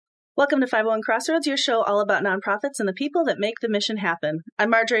Welcome to 501 Crossroads, your show all about nonprofits and the people that make the mission happen.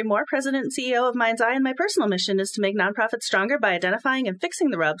 I'm Marjorie Moore, President and CEO of Mind's Eye, and my personal mission is to make nonprofits stronger by identifying and fixing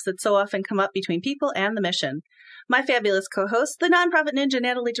the rubs that so often come up between people and the mission. My fabulous co-host, the nonprofit ninja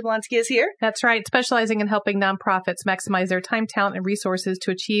Natalie Jablonski, is here. That's right, specializing in helping nonprofits maximize their time, talent, and resources to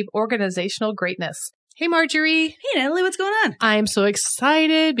achieve organizational greatness. Hey, Marjorie. Hey, Natalie, what's going on? I'm so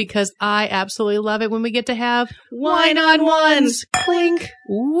excited because I absolutely love it when we get to have wine-on-ones. Clink.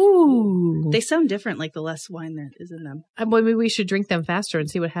 Ooh. They sound different, like the less wine that is in them. Maybe we should drink them faster and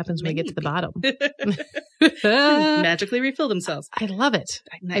see what happens when we get to the bottom. Magically refill themselves. I love it.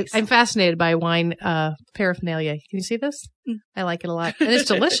 Nice. I'm fascinated by wine paraphernalia. Can you see this? I like it a lot. And it's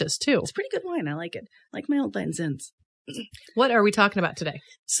delicious, too. It's pretty good wine. I like it. I like my old Lands Inns. What are we talking about today?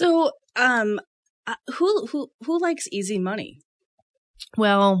 So, who likes easy money?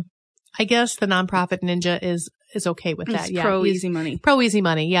 Well, I guess the nonprofit ninja is okay with that. It's yeah, pro easy money. Pro easy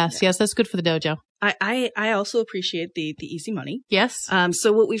money. Yes, yes, that's good for the dojo. I also appreciate the easy money. Yes.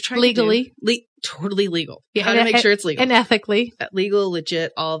 So what we've tried legally, to do, totally legal. Yeah, how to make sure it's legal and ethically, legal,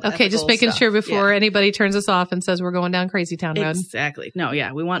 legit, all. The okay, just making stuff. sure before anybody turns us off and says we're going down Crazy Town Road. Exactly. No,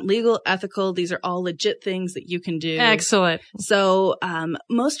 yeah, we want legal, ethical. These are all legit things that you can do. Excellent. So,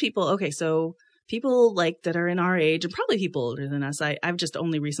 most people. Okay, so. People like that are in our age and probably people older than us. I've just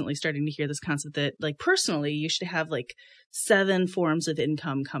only recently starting to hear this concept that like personally you should have like 7 forms of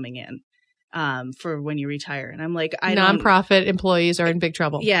income coming in for when you retire. And I'm like, nonprofit employees are in big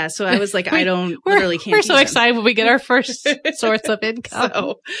trouble. Yeah. So I was like, I don't literally can't. We're so excited when we get our first source of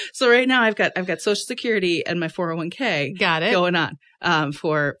income. So right now I've got Social Security and my 401k going on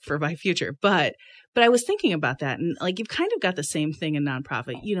for my future. But I was thinking about that, and like you've kind of got the same thing in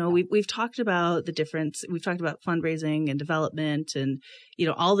nonprofit. You know, we've talked about the difference. We've talked about fundraising and development, and you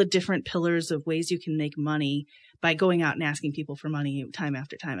know all the different pillars of ways you can make money by going out and asking people for money time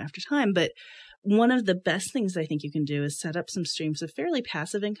after time after time. But one of the best things I think you can do is set up some streams of fairly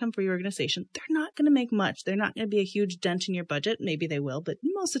passive income for your organization. They're not going to make much. They're not going to be a huge dent in your budget. Maybe they will, but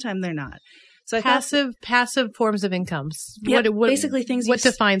most of the time they're not. So passive forms of incomes. Yep, basically things. What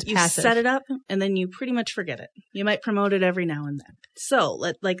defines passive? You set it up and then you pretty much forget it. You might promote it every now and then. So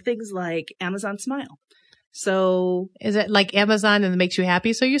like things like Amazon Smile. So is it like Amazon and it makes you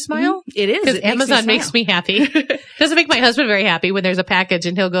happy so you smile? Mm-hmm. It is. Because Amazon makes me happy. Doesn't make my husband very happy when there's a package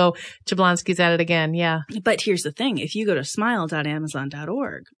and he'll go, Jablonski's at it again. Yeah. But here's the thing. If you go to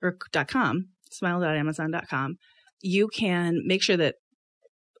smile.amazon.org or .com, smile.amazon.com, you can make sure that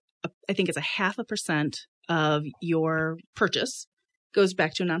I think it's 0.5% of your purchase goes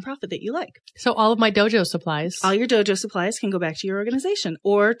back to a nonprofit that you like. So all of my dojo supplies. All your dojo supplies can go back to your organization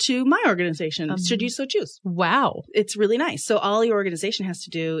or to my organization, should you so choose. Wow. It's really nice. So all your organization has to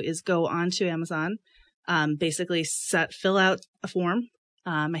do is go onto Amazon, basically fill out a form.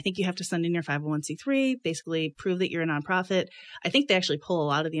 I think you have to send in your 501c3, basically prove that you're a nonprofit. I think they actually pull a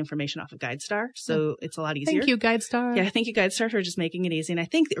lot of the information off of GuideStar, so it's a lot easier. Thank you, GuideStar. Yeah, thank you, GuideStar, for just making it easy. And I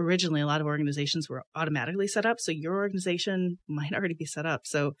think originally a lot of organizations were automatically set up, so your organization might already be set up.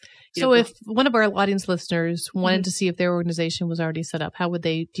 So if one of our audience listeners wanted to see if their organization was already set up,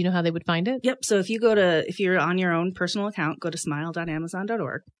 do you know how they would find it? Yep. So if you're on your own personal account, go to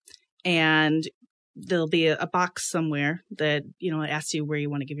smile.amazon.org and there'll be a box somewhere that, you know, asks you where you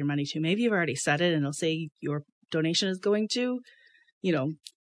want to give your money to. Maybe you've already set it and it'll say your donation is going to, you know,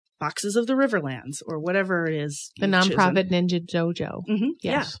 Boxes of the Riverlands or whatever it is. The Nonprofit Ninja Dojo. Mm-hmm.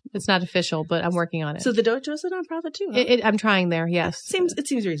 Yes. Yeah. It's not official, but I'm working on it. So the dojo's a nonprofit too, huh? I'm trying there, yes. It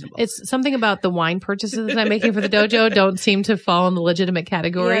seems reasonable. It's something about the wine purchases that I'm making for the dojo don't seem to fall in the legitimate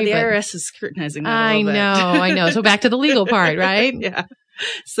category. Yeah, the IRS is scrutinizing that a little bit. I know. So back to the legal part, right? Yeah.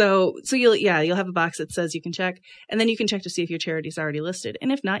 So you'll have a box that says you can check, and then you can check to see if your charity's already listed.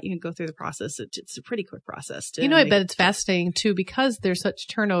 And if not, you can go through the process. It's a pretty quick process. I bet it's fascinating too, because there's such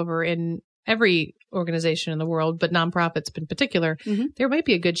turnover in every organization in the world, but nonprofits in particular. Mm-hmm. There might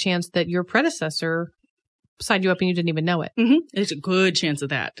be a good chance that your predecessor signed you up and you didn't even know it. Mm-hmm. There's a good chance of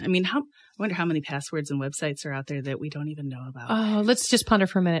that. I mean, I wonder how many passwords and websites are out there that we don't even know about. Oh, let's just ponder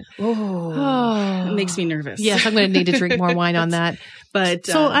for a minute. It makes me nervous. Yes, I'm going to need to drink more wine on that. But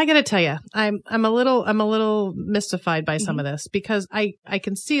so I got to tell you, I'm a little mystified by some of this, because I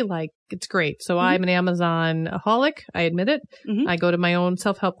can see like it's great. So I'm an Amazon-aholic. I admit it. Mm-hmm. I go to my own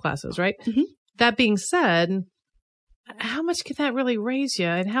self-help classes, right? Mm-hmm. That being said, how much can that really raise you?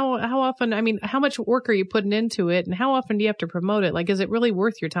 And how often, I mean, how much work are you putting into it? And how often do you have to promote it? Like, is it really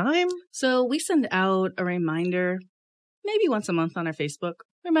worth your time? So we send out a reminder maybe once a month on our Facebook.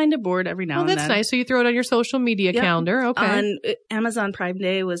 reminder board every now and then. Oh, that's nice. So you throw it on your social media calendar. Okay. On Amazon Prime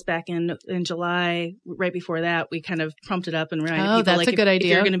Day was back in July. Right before that, we kind of pumped it up and reminded people, that's a good idea.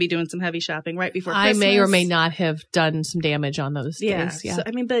 If you're going to be doing some heavy shopping right before Christmas. I may or may not have done some damage on those days. Yeah. So,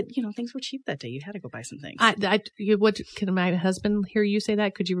 but things were cheap that day. You had to go buy some things. Can my husband hear you say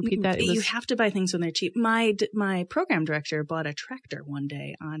that? Could you repeat that? You have to buy things when they're cheap. My program director bought a tractor one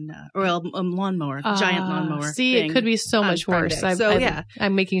day or a lawnmower, giant lawnmower. See, it could be so much worse.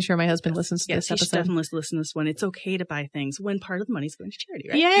 I'm making sure my husband listens to this episode. He should definitely listen to this one. It's okay to buy things when part of the money's going to charity,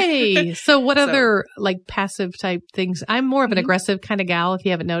 right? Yay! So what other passive type things? I'm more of an aggressive kind of gal, if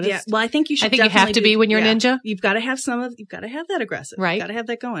you haven't noticed. Yeah. Well, I think you should. I think you have to be when you're a ninja. You've got to have that aggressive. Right. You've got to have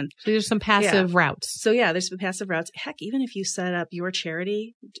that going. So there's some passive routes. So there's some passive routes. Heck, even if you set up your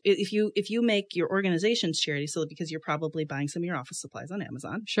charity, if you make your organization's charity, so because you're probably buying some of your office supplies on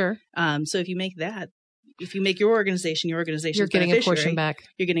Amazon. Sure. So if you make that, if you make your organization you're getting a portion back.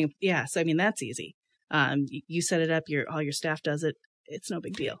 You're getting so that's easy. You set it up, all your staff does it. It's no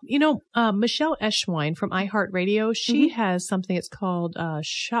big deal. Michelle Eschwein from iHeartRadio, she has something it's called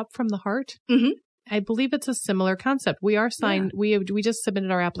Shop from the Heart. Mm-hmm. I believe it's a similar concept. We are signed. We just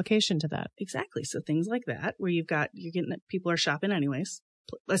submitted our application to that. Exactly. So things like that, where you're getting people are shopping anyways.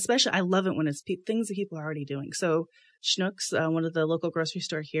 Especially, I love it when it's things that people are already doing. So Schnucks, one of the local grocery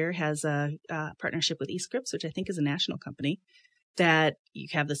store here, has a partnership with eScripts, which I think is a national company, that you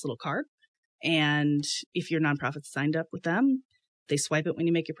have this little card. And if your nonprofit's signed up with them, they swipe it when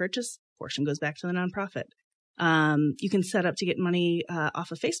you make your purchase. Portion goes back to the nonprofit. You can set up to get money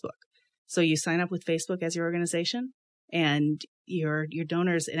off of Facebook. So you sign up with Facebook as your organization, and your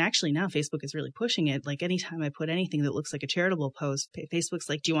donors, and actually now Facebook is really pushing it. Like anytime I put anything that looks like a charitable post, Facebook's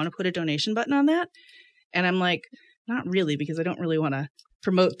like, do you want to put a donation button on that? And I'm like, not really, because I don't really want to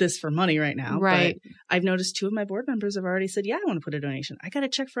promote this for money right now. Right. But I've noticed 2 of my board members have already said, yeah, I want to put a donation. I got a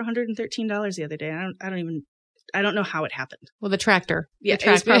check for $113 the other day. I don't know how it happened. Well, the tractor. Yeah, it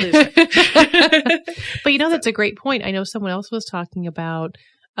was probably the tractor. But that's a great point. I know someone else was talking about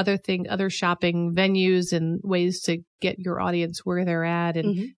other shopping venues and ways to get your audience where they're at.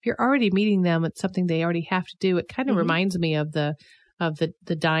 And if you're already meeting them, it's something they already have to do. It kind of reminds me of the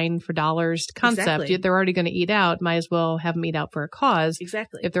dine for dollars concept. Exactly. If they're already going to eat out, might as well have them eat out for a cause.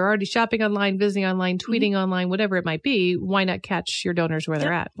 Exactly. If they're already shopping online, visiting online, tweeting online, whatever it might be, why not catch your donors where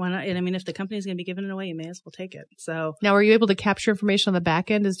they're at? Why not? And if the company's going to be giving it away, you may as well take it. So now, are you able to capture information on the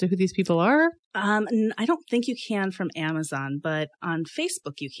back end as to who these people are? I don't think you can from Amazon, but on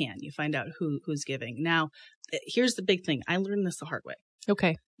Facebook you can. You find out who's giving. Now, here's the big thing. I learned this the hard way.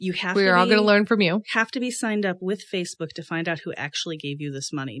 Okay. We're all going to learn from you. Have to be signed up with Facebook to find out who actually gave you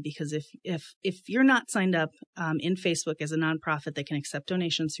this money. Because if you're not signed up in Facebook as a nonprofit that can accept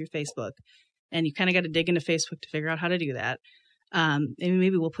donations through Facebook, and you kind of got to dig into Facebook to figure out how to do that, and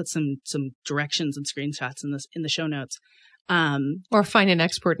maybe we'll put some directions and screenshots in the show notes. Or find an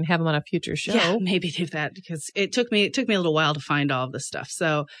expert and have them on a future show. Yeah, maybe do that, because it took me a little while to find all of this stuff.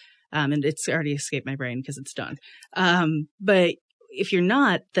 So, and it's already escaped my brain because it's done. But if you're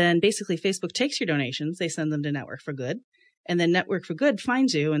not, then basically Facebook takes your donations, they send them to Network for Good, and then Network for Good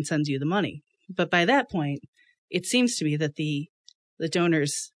finds you and sends you the money. But by that point, it seems to me that the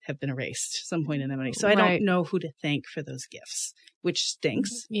donors have been erased at some point in the money. So I don't know who to thank for those gifts, which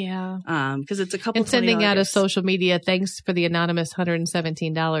stinks. Yeah. Because it's a couple and sending out gifts. a social media thanks for the anonymous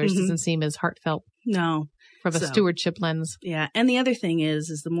 $117 doesn't seem as heartfelt. No. From a stewardship lens. Yeah. And the other thing is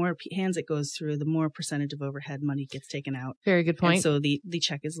the more hands it goes through, the more percentage of overhead money gets taken out. Very good point. And so the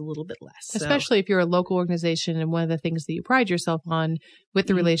check is a little bit less. Especially if you're a local organization, and one of the things that you pride yourself on with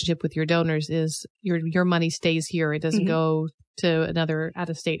the relationship with your donors is your money stays here. It doesn't go to another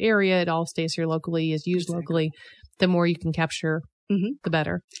out-of-state area. It all stays here locally, is used locally. The more you can capture, the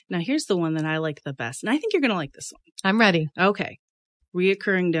better. Now, here's the one that I like the best. And I think you're going to like this one. I'm ready. Okay.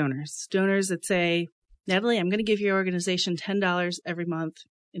 Reoccurring donors. Donors that say, Natalie, I'm going to give your organization $10 every month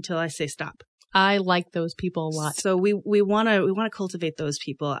until I say stop. I like those people a lot. So we want to cultivate those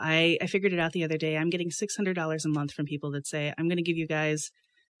people. I figured it out the other day. I'm getting $600 a month from people that say, I'm going to give you guys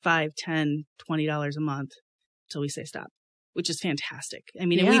 $5, $10, $20 a month until we say stop, which is fantastic. I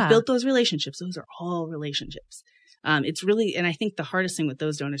mean, and we've built those relationships. Those are all relationships. It's really, and I think the hardest thing with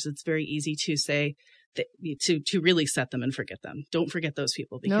those donors, it's very easy to say that, to really set them and forget them. Don't forget those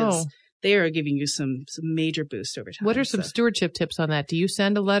people, because they are giving you some major boost over time. What are some stewardship tips on that? Do you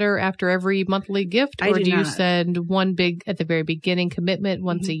send a letter after every monthly gift, or do you send one big at the very beginning commitment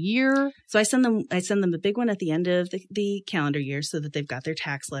once a year? So I send them the big one at the end of the calendar year, so that they've got their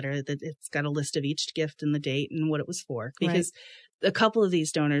tax letter, that it's got a list of each gift and the date and what it was for. Because a couple of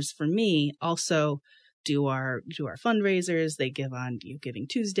these donors for me also do our fundraisers. They give on Giving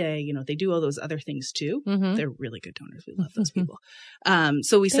Tuesday. They do all those other things too. Mm-hmm. They're really good donors. We love those people.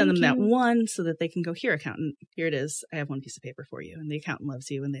 So we send them that one so that they can go, here, accountant, here it is. I have one piece of paper for you. And the accountant loves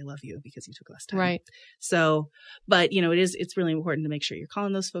you and they love you because you took less time. Right. So, but it's really important to make sure you're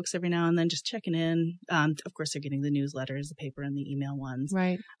calling those folks every now and then, just checking in. Of course, they're getting the newsletters, the paper and the email ones.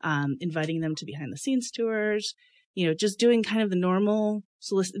 Right. Inviting them to behind the scenes tours. Just doing kind of the normal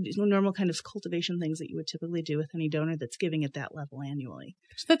kind of cultivation things that you would typically do with any donor that's giving at that level annually.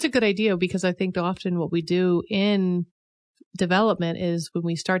 So that's a good idea, because I think often what we do in development is when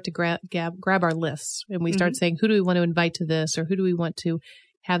we start to grab our lists and we start saying, who do we want to invite to this, or who do we want to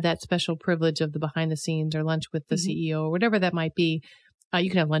have that special privilege of the behind the scenes or lunch with the CEO or whatever that might be. You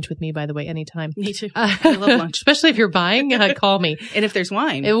can have lunch with me, by the way, anytime. Me too. I love lunch. Especially if you're buying, call me. And if there's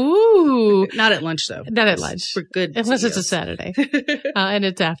wine. Ooh. Not at lunch, though. Not at lunch. For good Unless CEOs. it's a Saturday. And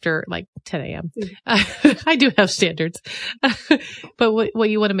it's after 10 a.m. I do have standards. But what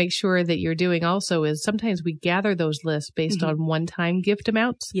you want to make sure that you're doing also is sometimes we gather those lists based on one-time gift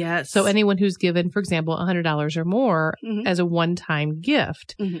amounts. Yes. So anyone who's given, for example, $100 or more as a one-time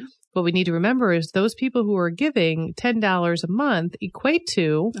gift. What we need to remember is those people who are giving $10 a month equate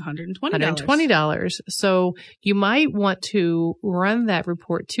to $120. So you might want to run that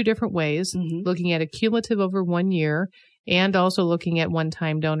report two different ways, looking at a cumulative over 1 year and also looking at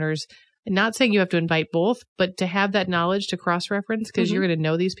one-time donors. Not saying you have to invite both, but to have that knowledge to cross-reference, because you're going to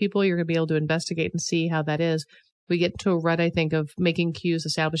know these people. You're going to be able to investigate and see how that is. We get into a rut, I think, of making queues,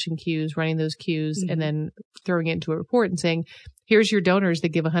 establishing queues, running those queues, and then throwing it into a report and saying, here's your donors that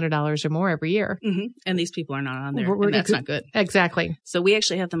give $100 or more every year. And these people are not on there. And that's not good. Exactly. So we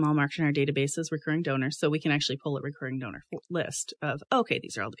actually have them all marked in our database as recurring donors. So we can actually pull a recurring donor list of, okay,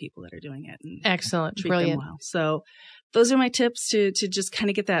 these are all the people that are doing it. And excellent. Treat Brilliant. them well. So those are my tips to just kind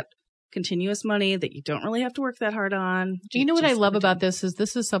of get that continuous money that you don't really have to work that hard on. You know what I love about this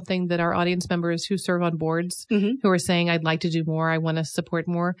is something that our audience members who serve on boards who are saying, I'd like to do more, I want to support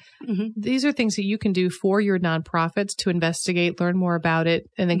more. These are things that you can do for your nonprofits to investigate, learn more about it,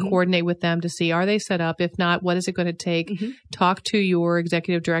 and then coordinate with them to see, are they set up? If not, what is it going to take? Talk to your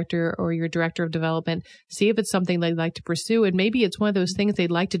executive director or your director of development, see if it's something they'd like to pursue. And maybe it's one of those things they'd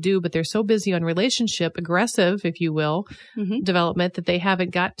like to do, but they're so busy on relationship, aggressive, if you will, development, that they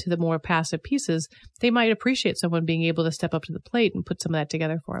haven't got to the more passive pieces. They might appreciate someone being able to step up to the plate and put some of that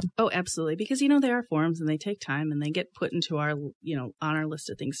together for them. Oh, absolutely. Because, they are forms and they take time and they get put into our, on our list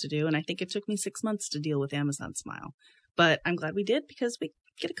of things to do. And I think it took me 6 months to deal with Amazon Smile, but I'm glad we did, because we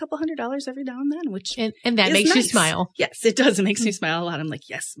get a couple $100 every now and then, which and that makes you smile. Yes, it does. It makes me smile a lot. I'm like,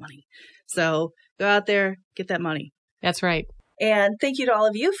 yes, money. So go out there, get that money. That's right. And thank you to all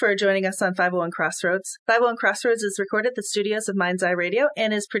of you for joining us on 501 Crossroads. 501 Crossroads is recorded at the studios of Mind's Eye Radio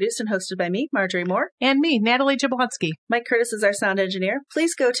and is produced and hosted by me, Marjorie Moore. And me, Natalie Jablonski. Mike Curtis is our sound engineer.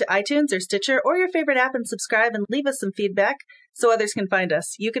 Please go to iTunes or Stitcher or your favorite app and subscribe and leave us some feedback so others can find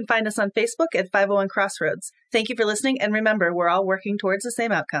us. You can find us on Facebook at 501 Crossroads. Thank you for listening, and remember, we're all working towards the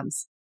same outcomes.